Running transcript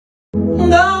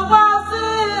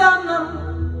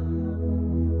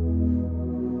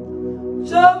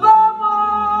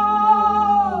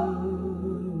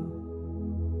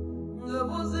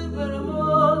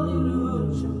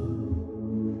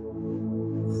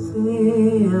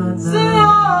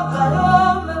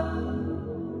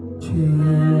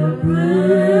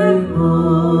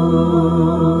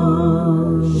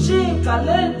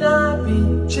Let there be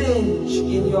change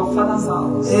in your father's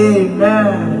house.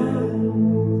 Amen.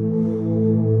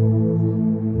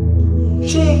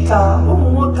 Chika,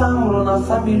 na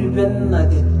family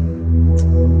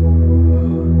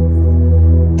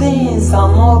things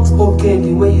are not okay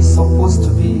the way it's supposed to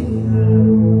be.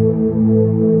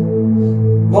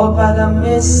 But by the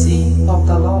mercy of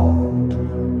the Lord,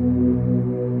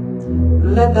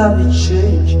 let there be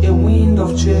change, a wind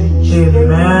of change.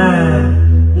 Amen.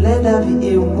 Let there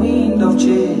be a wind of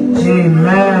change.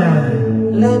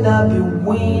 Amen. Let there be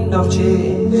wind of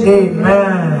change.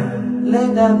 Amen.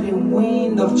 Let there be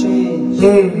wind of change.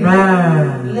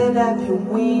 Amen. Let there be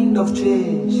wind of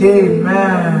change.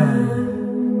 Amen.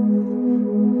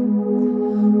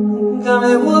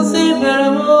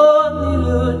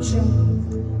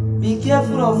 Be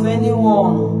careful of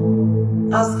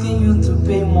anyone asking you to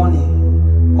pay money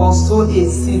or sow a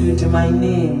seed with my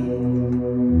name.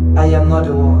 I am not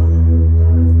the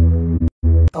one.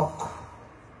 Talk.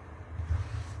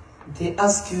 They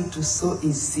ask you to sow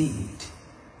a seed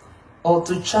or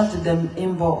to chat them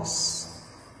inbox,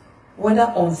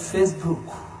 whether on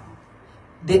Facebook.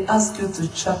 They ask you to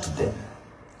chat them.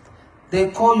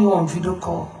 They call you on video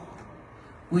call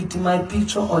with my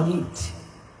picture on it.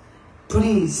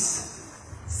 Please,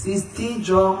 Sister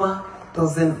Joma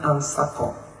doesn't answer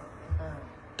call.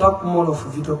 Talk more of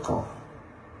video call.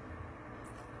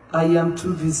 I am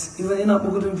too busy. Even in a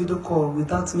video call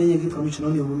without me giving permission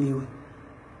on your woman.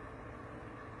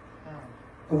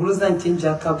 Change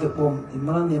your car get home.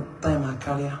 Time I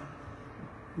carry.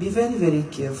 Be very, very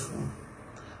careful.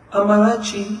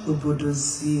 Amarachi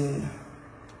Obodozie.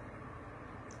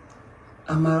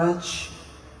 Amarachi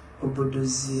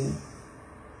Obodozie.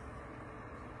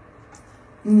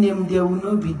 Name, there will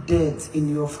not be death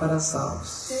in your father's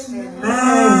house.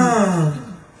 Amen.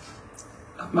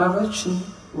 Amarachi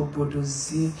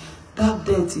Obodozie. That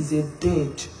death is a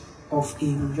death of a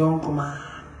young man.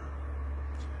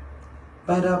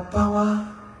 By the power,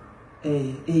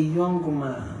 a young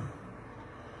man.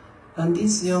 And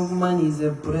this young man is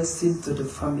a blessing to the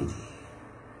family.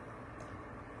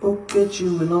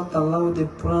 Okechi will not allow the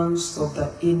plans of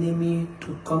the enemy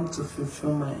to come to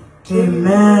fulfillment.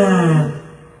 Amen.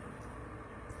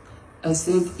 I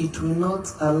said it will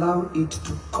not allow it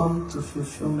to come to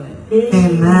fulfillment.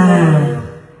 Amen.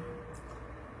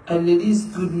 I release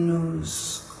good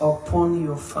news upon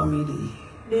your family.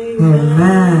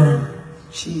 Amen.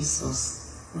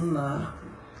 Jesus. Nah.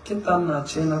 Kita na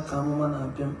chena kamuma na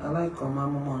bim. I like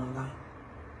mama online.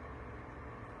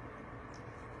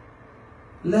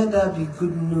 Let there be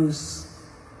good news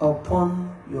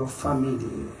upon your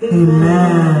family.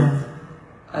 Amen.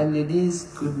 I release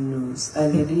good news. I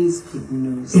release good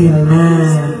news.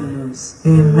 Amen.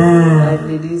 I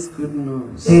release good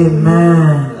news.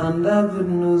 Amen. And that good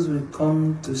news will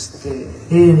come to stay.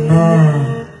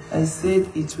 Amen. I said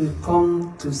it will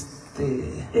come to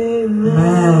stay.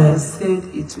 Amen. I said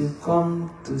it will come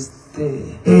to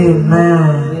stay.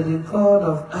 Amen. May the God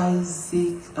of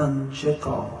Isaac and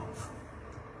Jacob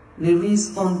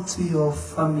release unto your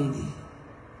family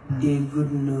a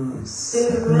good news.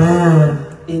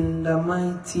 Amen. In the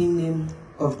mighty name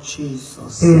of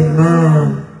Jesus.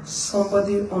 Amen.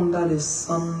 Somebody under the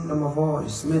sound of my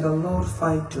voice, may the Lord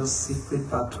fight your secret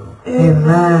battle.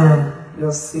 Amen.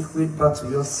 Your secret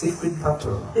battle, your secret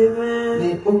battle. Amen.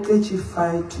 May Okechi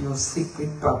fight your secret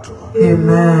battle.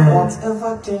 Amen.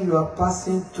 Whatever thing you are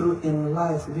passing through in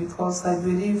life, because I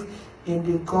believe in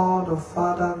the God of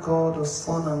Father, God of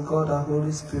Son, and God of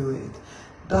Holy Spirit,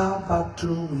 that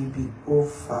battle will be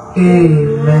over.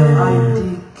 Amen. I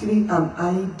decree and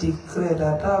I declare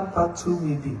that that battle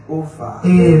will be over.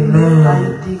 Amen.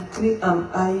 I decree and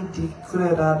I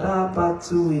declare that that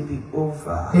battle will be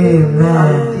over. Amen.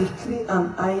 I decree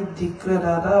and I declare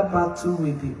that that battle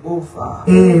will be over.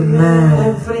 Amen.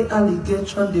 Every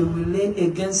allegation they will lay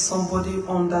against somebody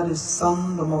under the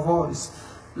sound of my voice,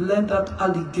 let that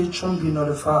allegation be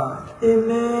nullified.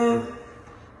 Amen.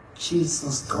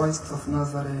 Jesus Christ of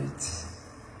Nazareth.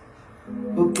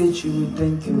 Okechi, we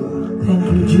thank you, Lord. Thank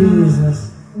you,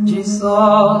 Jesus.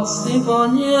 Jesus,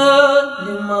 Ibonye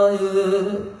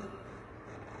Limaye.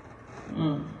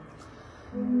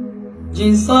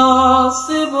 Jesus,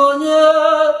 Ibonye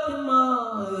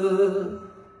Limaye.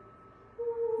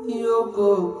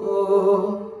 Yokoko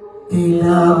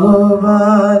Inaboba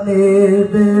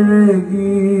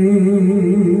neberegi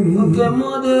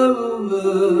Okemoderube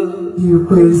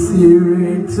Ikwesiri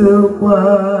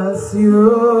ntụkwasị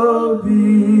obi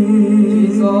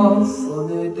Jesus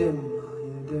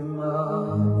Onedema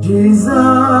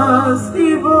Jesus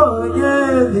ibo onye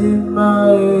dị mma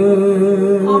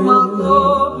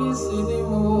Ọmakobi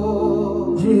Sidimo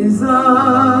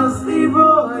Jesus ibo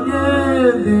onye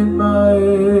dị mma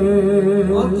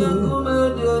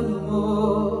Okenkumedenumo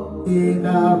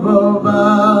Inaboba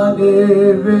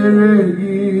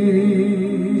neberegi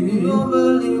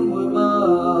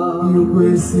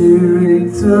Ikwesiri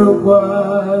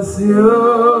ntụkwasị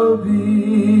obi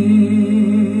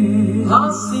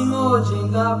Hasimo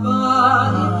jingaba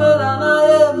ifera na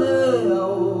eme o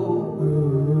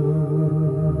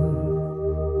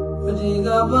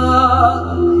jingaba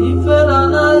ifera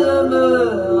na eme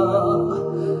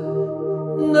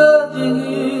na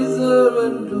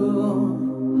jingizerendo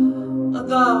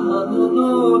agama no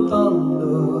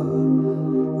tando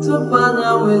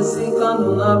tupanya wesikanu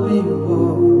na bimbo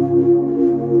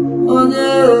onye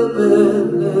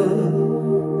ebele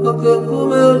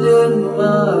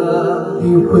Okekumedema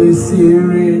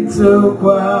Ikwesiri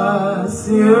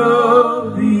ntụkwasị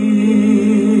obi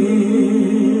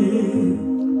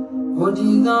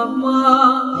Odigama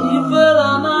ifera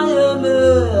na eme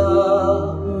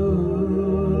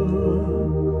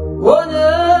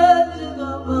onye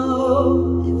digama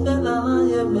ifera na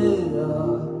eme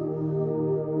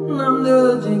Namde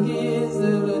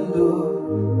jingizerendo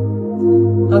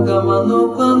Agama no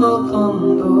kwano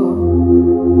tondo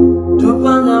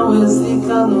Tupanya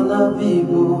wesikano na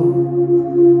bibo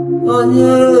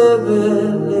Onye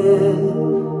ebele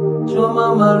Choma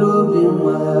marubi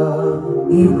mwaya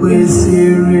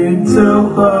Ikwesiri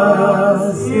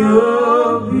ntụkwasị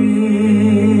obi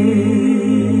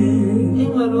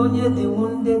Inwere onye the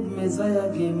wounded Messiah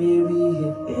ga-emeri ihe.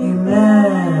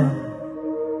 Amen.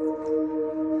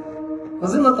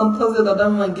 Was it not on Thursday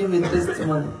that man gave a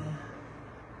testimony?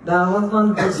 That her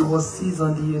husband was seized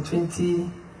on the year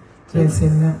 2019.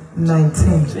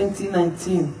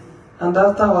 And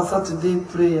after our Saturday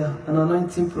prayer and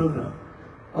anointing program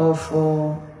of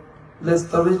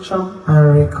restoration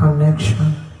And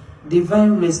reconnection.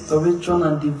 Divine restoration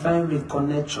and divine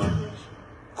reconnection.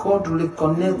 God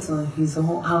reconnecting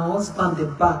her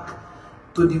husband back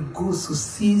to the goods who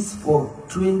seized for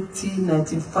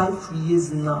 95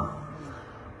 years now.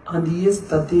 And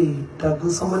yesterday,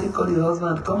 somebody called the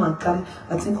husband, come and carry.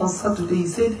 I think on Saturday, he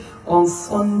said on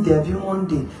Sunday, every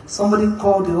Monday, somebody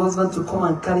called the husband to come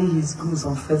and carry his goods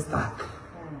on first act.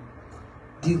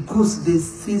 The goods they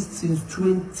seized since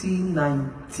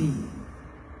 2019.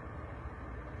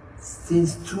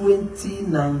 Since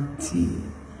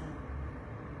 2019.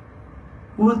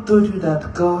 Who told you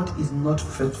that God is not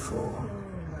faithful?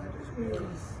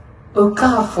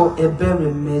 God for a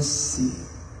very mercy.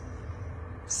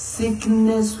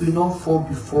 Sickness will not fall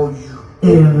before you.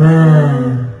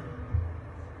 Amen.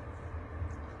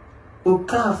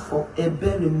 God for a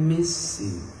very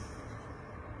mercy.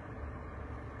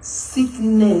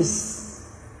 Sickness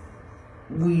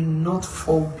will not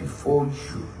fall before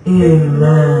you.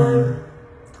 Amen.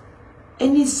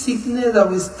 Any sickness that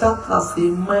will start as a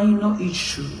minor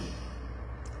issue,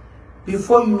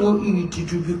 before you know it,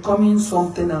 it will become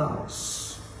something else.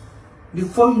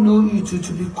 Before you know it, it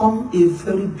will become a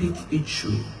very big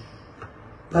issue.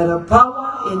 By the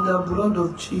power in the blood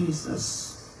of Jesus,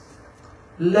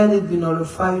 let it be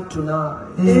nullified tonight.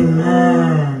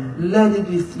 Amen. Let it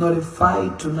be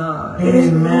nullified tonight.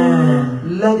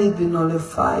 Amen. Let it be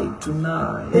nullified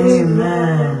tonight.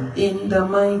 Amen. In the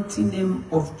mighty name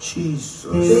of Jesus.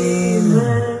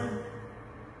 Amen.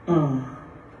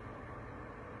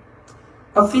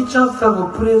 A feature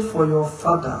favor, pray for your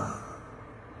father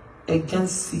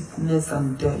against sickness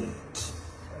and death.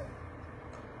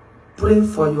 Pray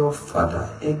for your father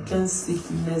against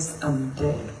sickness and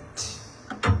death.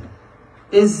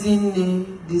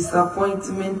 Ezine,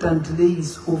 disappointment and delay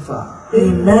is over.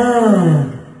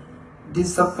 Amen.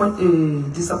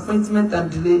 Disappointment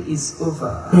and delay is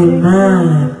over.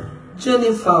 Amen.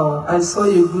 Jennifer, I saw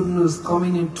a good news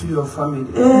coming into your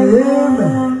family.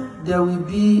 Amen. There will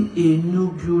be a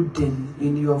new building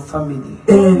in your family.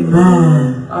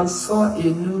 Amen. I saw a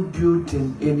new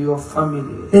building in your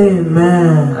family.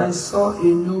 Amen. I saw a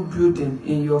new building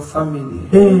in your family.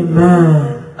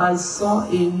 Amen. I saw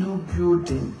a new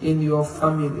building in your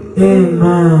family.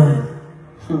 Amen.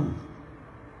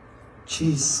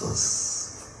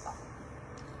 Jesus.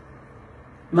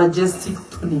 Majestic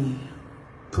Tony,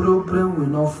 problem will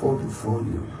not fall before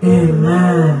you.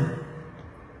 Amen.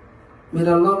 May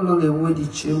the Lord roll away the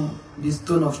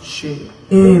stone of shame.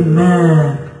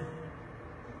 Amen.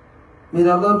 May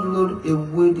the Lord roll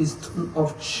away the stone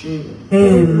of shame.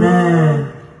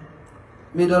 Amen.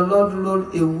 May the Lord roll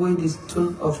away the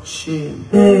stone of shame.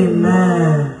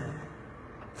 Amen.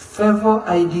 Favor,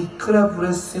 I declare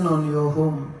blessing on your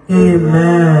home.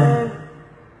 Amen.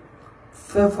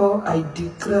 Favor, I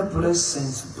declare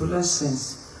blessings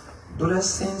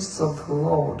of the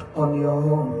Lord on your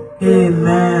home.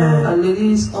 Amen. And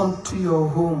release unto your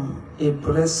home a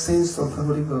blessings of the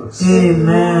Holy Ghost.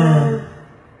 Amen.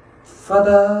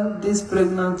 Father, this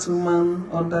pregnant woman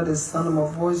under the sound of my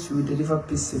voice, you will deliver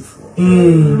peaceful.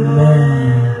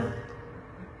 Amen.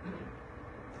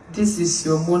 This is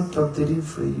your month of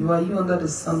delivery. You are here under the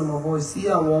sound of my voice.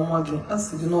 Here one again.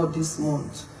 As you know this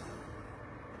month.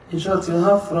 In short, you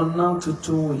have from now to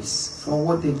 2 weeks from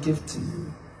what they give to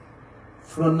you.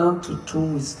 From now to 2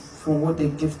 weeks from what they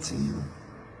give to you.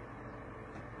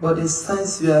 But the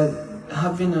signs you are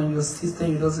having on your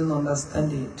system, you doesn't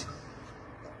understand it.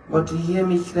 But to hear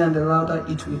me clear and louder,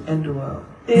 it will end well.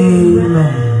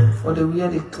 Amen. For the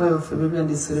weird declare of a baby and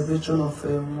the celebration of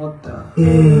a mother.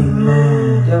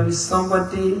 Amen. There is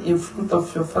somebody in front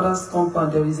of your father's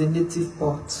compound, there is a native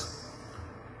pot.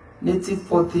 Native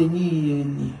pot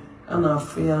any an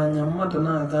affair, and your mother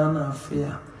na gana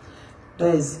affair.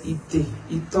 There is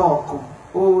Itoko,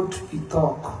 old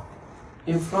Itoko.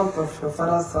 In front of your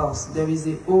father's house, there is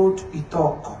a old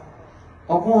Itoko.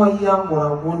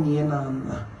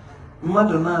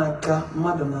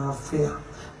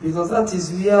 Because that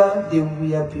is where they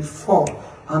were before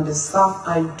and they serve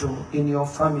idol in your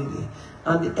family.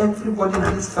 And everybody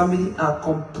in this family are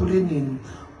complaining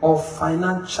of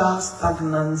financial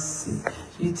stagnancy.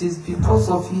 It is because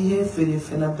of here the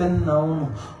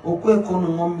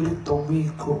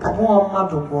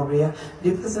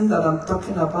person that I'm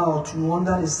talking about, you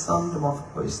under the sound of my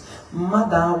voice.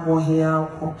 Mother wo here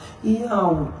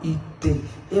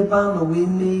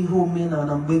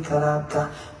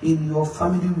in your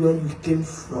family where you came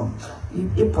from. I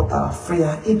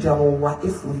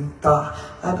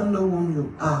don't know who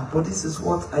you are, but this is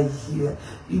what I hear.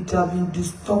 It has been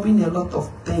disturbing a lot of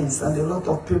things and a lot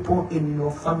of people in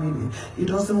your family. It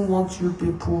doesn't want you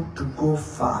people to go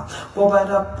far. But by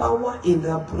the power in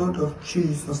the blood of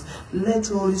Jesus, let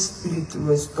Holy Spirit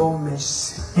restore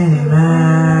mercy.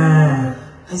 Amen.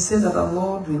 I say that the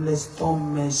Lord will restore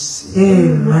mercy.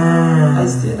 Amen. I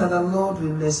say that the Lord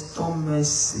will restore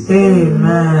mercy.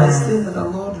 Amen. I say that the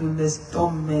Lord will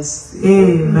restore mercy.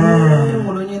 Amen.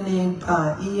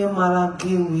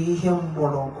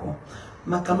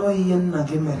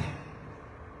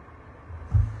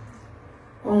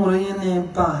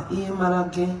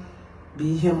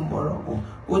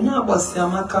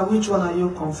 Which one are you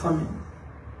confirming?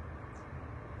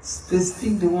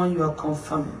 Specific the one you are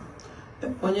confirming.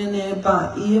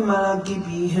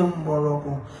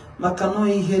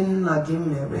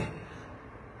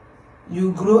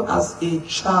 You grow as a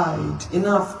child.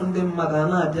 Enough from the mother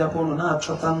na diabono na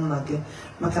chota nage.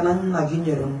 Makana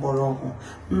naginyere mborogo.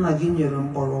 Naginyere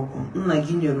mborogo.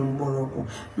 Naginyere mborogo.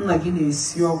 Nagine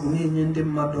isiogu nenye ndi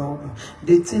madogo.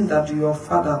 The thing that your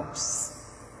father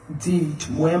did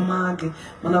mwemage.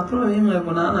 Mana problem ime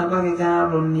bona na gwage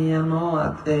garo ni no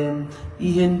at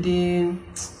ihe ndi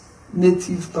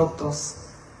native doctors.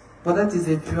 But that is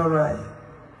a pure lie.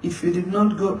 If you did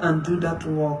not go and do that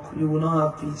work, you will not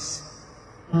have peace.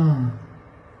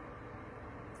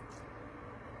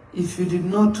 If you did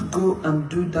not go and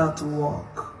do that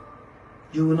work,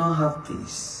 you will not have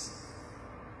peace.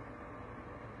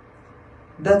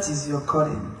 That is your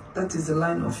calling. That is the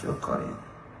line of your calling.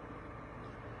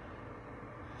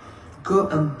 Go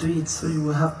and do it so you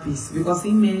will have peace. Because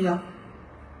in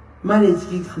marriage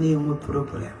can have a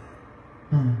problem.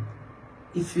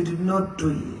 If you did not do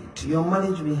it, your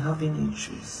marriage will be having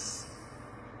issues.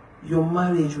 Your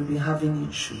marriage will be having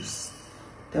issues.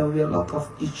 There will be a lot of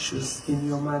issues in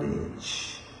your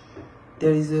marriage.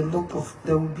 There will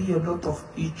be a lot of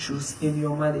issues in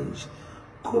your marriage.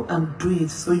 Go and do it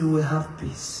so you will have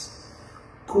peace.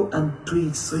 Go and do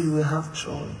it so you will have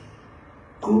joy.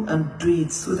 Go and do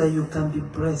it so that you can be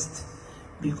blessed.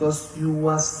 Because you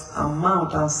was a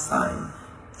mount and sign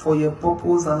for your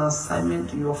purpose and assignment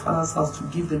to your father's house to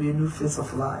give them a new phase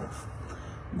of life.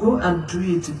 Go and do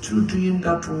it. Through doing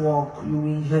that work, you will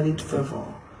inherit favor.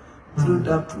 Through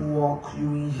that work, you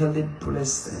will inherit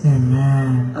blessing.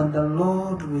 Amen. And the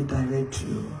Lord will direct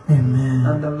you. Amen.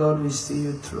 And the Lord will see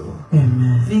you through.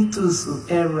 Amen. Victus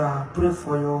Era, pray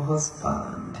for your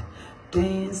husband.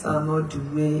 Things are not the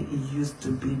way it used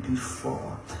to be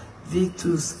before.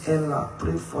 Victus Ella,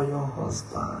 pray for your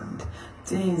husband.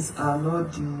 Things are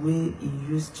not the way it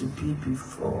used to be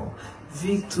before.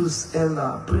 Victus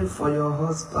Ella, pray for your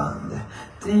husband.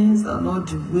 Things are not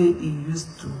the way it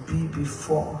used to be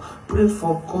before. Pray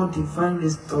for God divine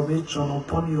restoration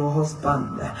upon your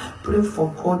husband. Pray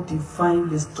for God divine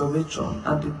restoration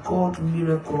and the God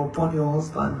miracle upon your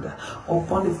husband,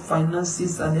 upon the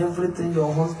finances and everything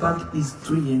your husband is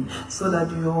doing, so that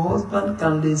your husband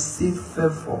can receive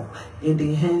favor in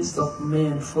the hands of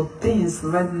men. For things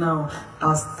right now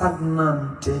are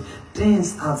stagnant.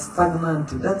 Things are stagnant.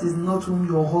 That is not whom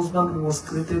your husband was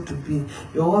created to be.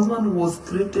 Your husband was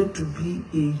created to be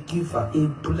a giver, a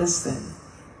blessing.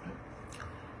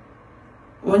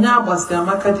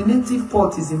 The native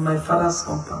port is in my father's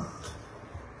compound.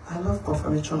 I love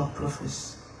confirmation of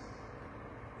prophecy.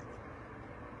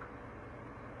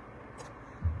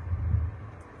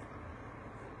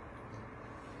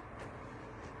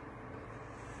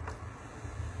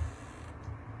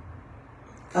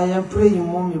 I am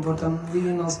praying, mommy, but I'm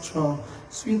really not strong.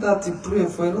 Sweetheart, pray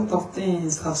for a lot of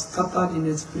things have scattered in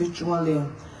the spiritual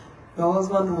realm. Your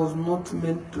husband was not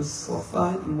meant to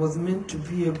suffer. He was meant to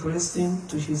be a blessing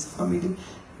to his family.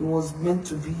 He was meant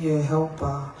to be a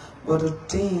helper. But the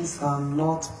things are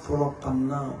not proper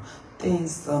now.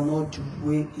 Things are not the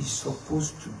way it's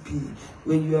supposed to be.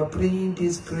 When you are praying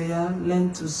this prayer,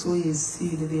 learn to sow a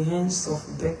seed in the hands of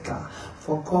Becca,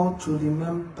 for God to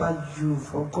remember you,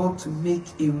 for God to make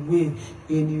a way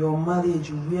in your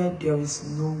marriage where there is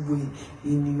no way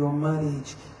in your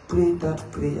marriage. Pray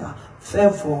that prayer.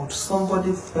 Favored,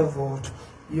 somebody favored.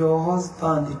 Your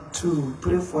husband too.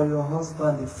 Pray for your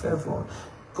husband favored.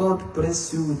 God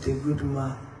bless you with a good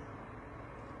man.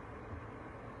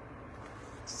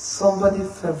 Somebody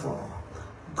favor.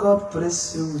 God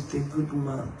bless you with a good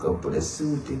man. God bless you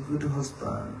with a good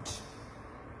husband.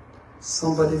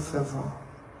 Somebody favor.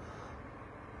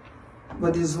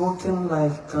 But he's walking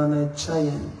like a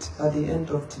giant. At the end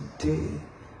of the day,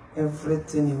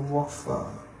 everything he worked for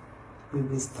will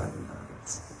be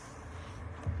stagnant.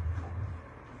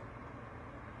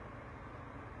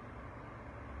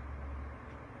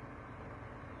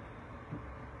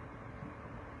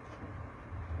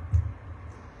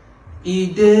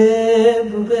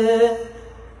 Idebube,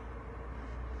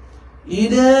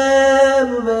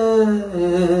 idebube,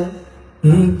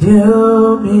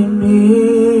 Idemimi,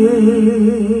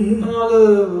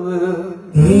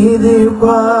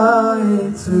 idikwa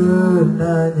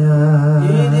itunanya,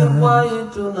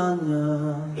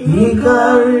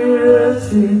 ikarire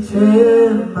chiche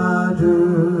madu,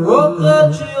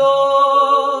 Okechi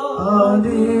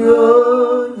audio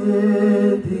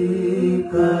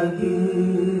yedikagi,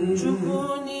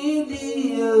 chukuni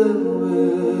diyewe,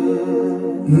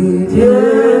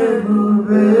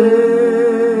 idemube,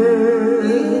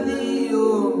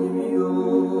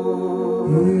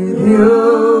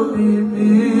 idemimi,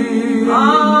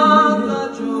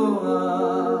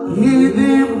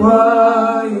 idikwa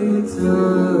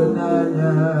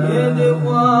itunanya,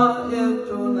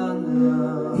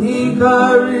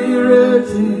 ikarire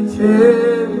chiche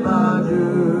madu,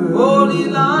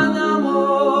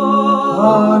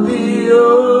 audio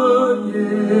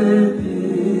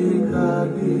yedikagi,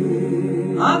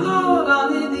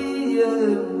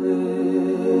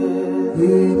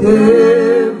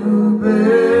 idemube,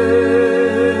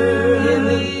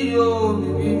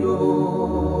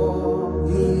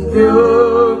 idemimi,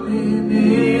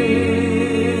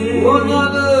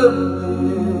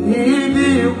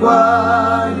 idikwa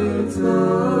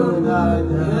itunanya,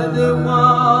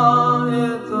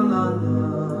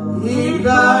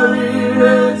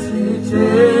 ikarire chiche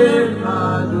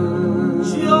madu,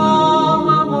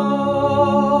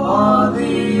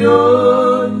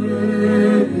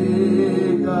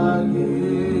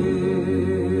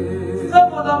 audio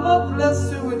Therefore, the Lord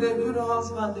bless you with a good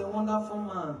husband, a wonderful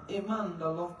man, a man that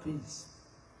loves peace.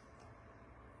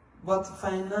 But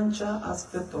financial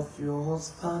aspect of your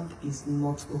husband is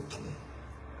not okay.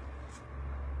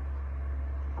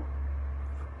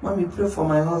 When we pray for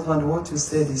my husband, what you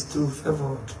said is true,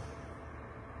 favored.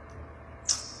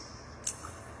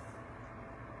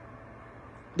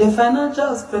 The financial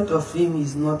aspect of him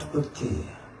is not okay,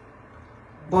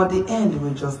 but the end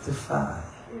will justify.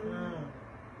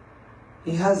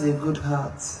 He has a good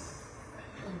heart,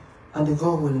 and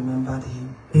God will remember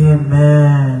him.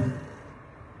 Amen.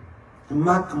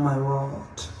 Mark my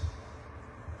word.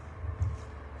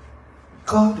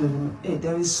 God will remember. Hey,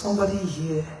 there is somebody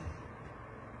here.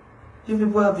 You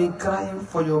people have been crying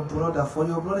for your brother. For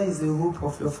your brother is the hope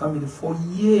of your family for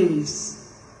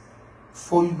years.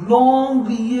 For long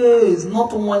years.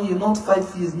 Not 1 year, not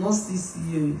 5 years, not 6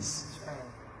 years.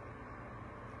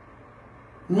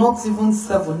 Not even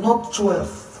 7, not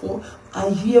 12. I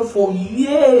hear for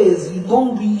years,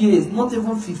 long years, not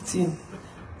even 15.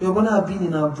 You're going to have been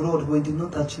in abroad where you did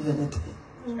not achieve anything.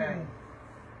 Right.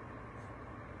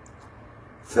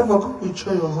 Favor, God will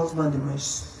show your husband the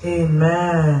mercy.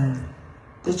 Amen.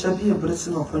 There shall be a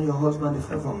blessing upon your husband, the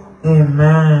favor.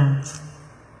 Amen.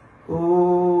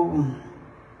 Oh,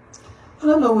 I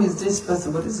don't know who is this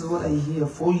person, but this is what I hear.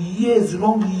 For years,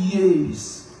 long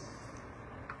years,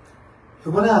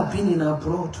 you're going to have been in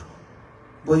abroad,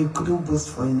 but you couldn't boast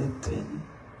for anything.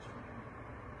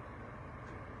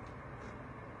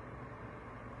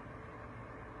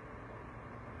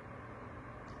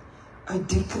 I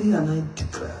decree and I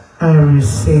declare. I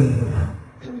receive.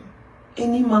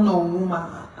 Any man or woman,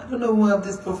 I don't know who have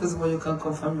this prophecy, but you can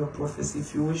confirm your prophecy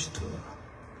if you wish to.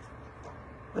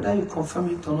 Whether you confirm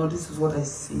it or not, this is what I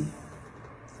see.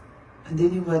 And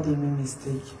anybody made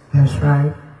mistake. That's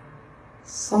right.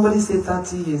 Somebody say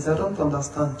 30 years. I don't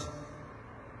understand.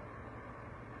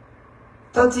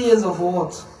 30 years of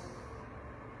what?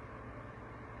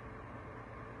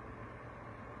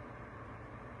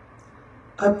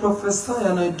 I prophesy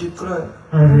and I declare.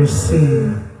 I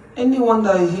receive. Anyone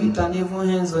that hit an evil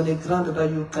hands on the ground that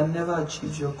you can never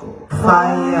achieve your goal.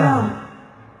 Fire.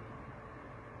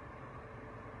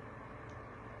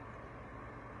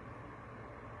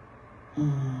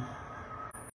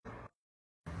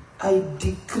 I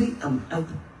decree and I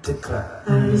declare.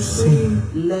 I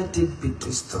receive. Let it be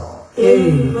destroyed.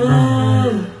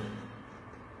 Amen.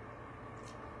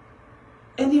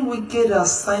 Any wicked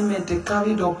assignment they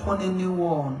carried upon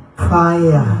anyone,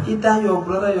 Fire. either your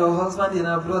brother, your husband in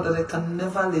abroad, that they can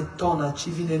never return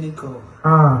achieving any goal.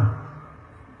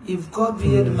 If God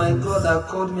be it, my God that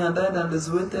called me and died and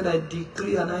resurrected, I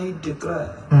decree and I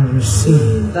declare I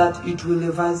receive. that it will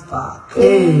reverse back.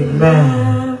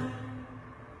 Amen.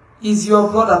 Is your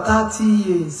brother 30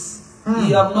 years?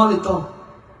 He have not returned.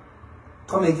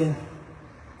 Come again.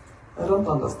 I don't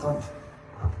understand.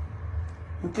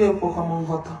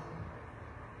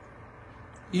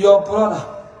 Your brother,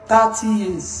 30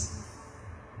 years.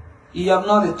 He have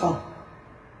not returned.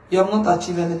 You have not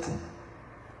achieved anything.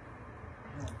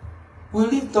 We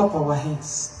lift up our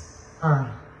hands.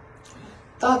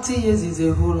 30 years is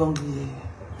a whole long year.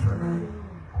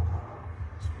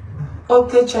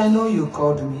 Okechi, I know you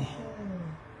called me.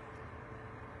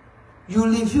 You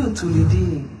leave you to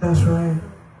redeem. That's right.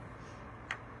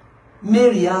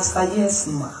 Mary answer, yes,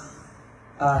 ma.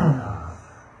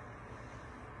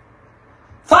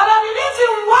 Father, the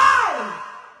reason why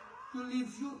you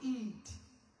leave you eat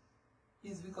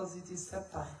is because it is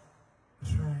set time.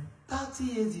 That's right. 30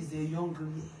 years is a young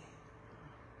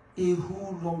year. A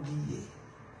whole long year.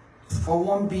 For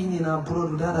one being in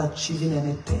abroad without achieving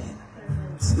anything.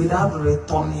 Without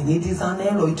returning. It is an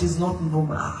error. It is not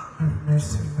normal.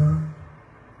 Mercy, Lord.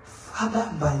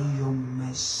 Father, by your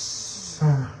mercy.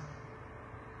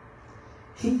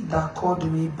 He that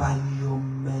called me by your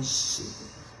mercy.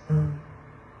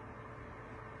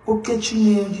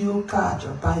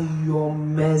 Okechi by your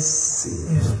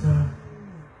mercy. Yes, Lord.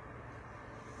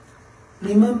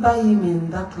 Remember him in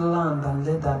that land and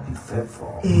let that be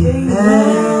favor.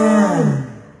 Amen.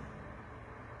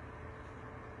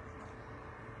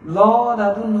 Lord,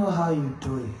 I don't know how you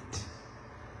do it.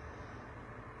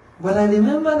 But I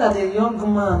remember that a young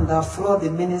man that flowed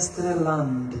the ministry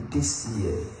land this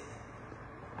year,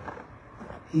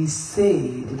 he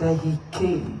said that he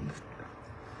came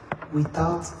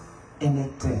without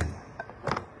anything.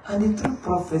 And the true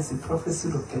prophecy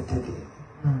located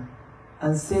him.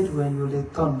 And said when you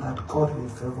return that God will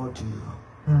favor you.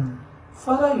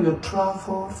 Father, you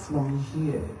traveled from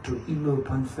here to Elope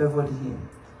and favored him.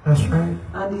 That's right.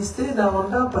 And he said that on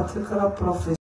that particular prophecy,